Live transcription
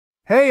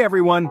Hey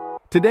everyone!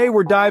 Today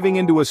we're diving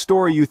into a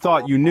story you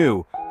thought you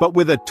knew, but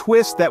with a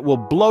twist that will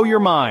blow your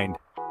mind.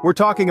 We're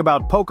talking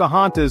about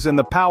Pocahontas and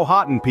the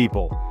Powhatan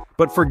people.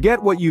 But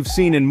forget what you've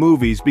seen in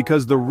movies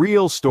because the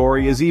real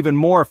story is even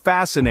more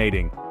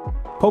fascinating.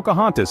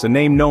 Pocahontas, a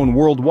name known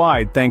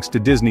worldwide thanks to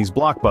Disney's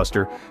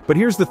Blockbuster, but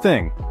here's the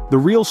thing, the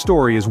real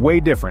story is way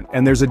different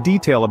and there's a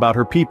detail about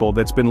her people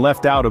that's been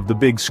left out of the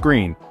big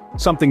screen.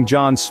 Something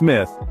John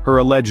Smith, her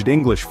alleged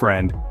English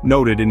friend,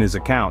 noted in his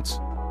accounts.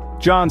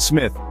 John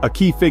Smith, a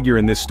key figure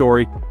in this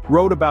story,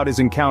 wrote about his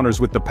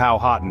encounters with the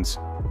Powhatans.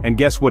 And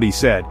guess what he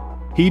said?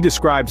 He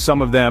described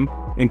some of them,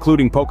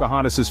 including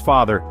Pocahontas'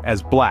 father,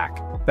 as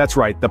black. That's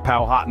right, the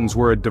Powhatans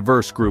were a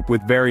diverse group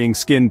with varying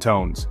skin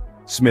tones.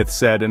 Smith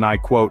said, and I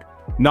quote,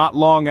 "Not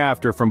long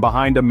after, from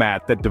behind a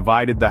mat that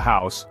divided the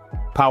house,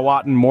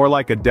 Powhatan more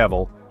like a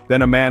devil,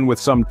 then a man with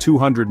some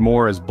 200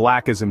 more as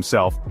black as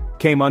himself,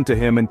 came unto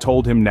him and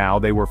told him now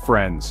they were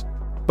friends."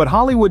 But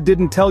Hollywood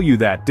didn't tell you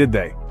that, did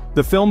they?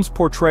 The film's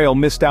portrayal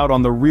missed out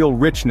on the real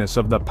richness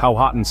of the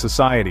Powhatan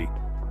society.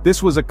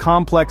 This was a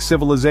complex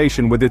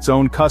civilization with its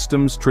own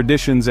customs,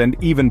 traditions, and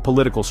even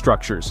political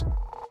structures.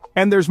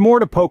 And there's more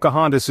to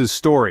Pocahontas'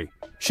 story.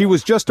 She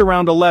was just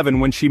around 11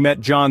 when she met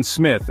John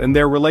Smith, and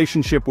their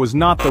relationship was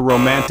not the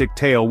romantic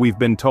tale we've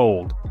been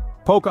told.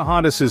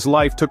 Pocahontas'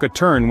 life took a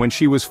turn when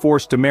she was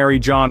forced to marry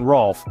John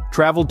Rolfe,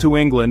 traveled to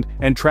England,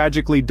 and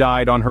tragically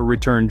died on her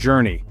return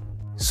journey.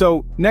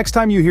 So, next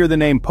time you hear the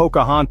name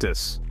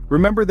Pocahontas,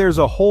 remember there's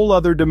a whole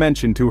other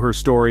dimension to her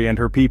story and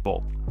her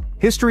people.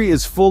 History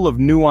is full of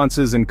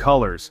nuances and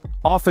colors,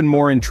 often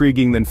more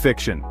intriguing than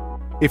fiction.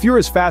 If you're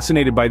as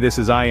fascinated by this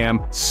as I am,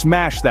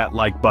 smash that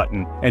like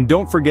button, and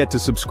don't forget to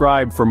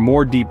subscribe for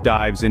more deep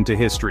dives into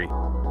history.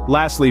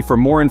 Lastly, for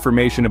more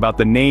information about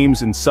the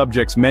names and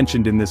subjects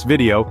mentioned in this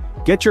video,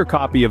 get your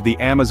copy of the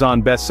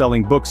Amazon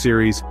best-selling book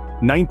series,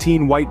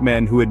 19 White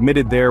Men Who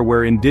Admitted There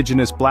Were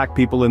Indigenous Black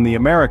People in the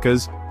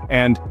Americas,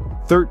 and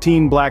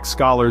 13 Black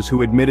Scholars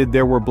Who Admitted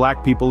There Were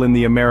Black People in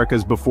the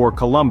Americas Before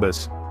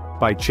Columbus,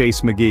 by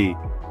Chase McGee.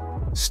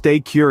 Stay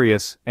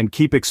curious and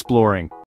keep exploring.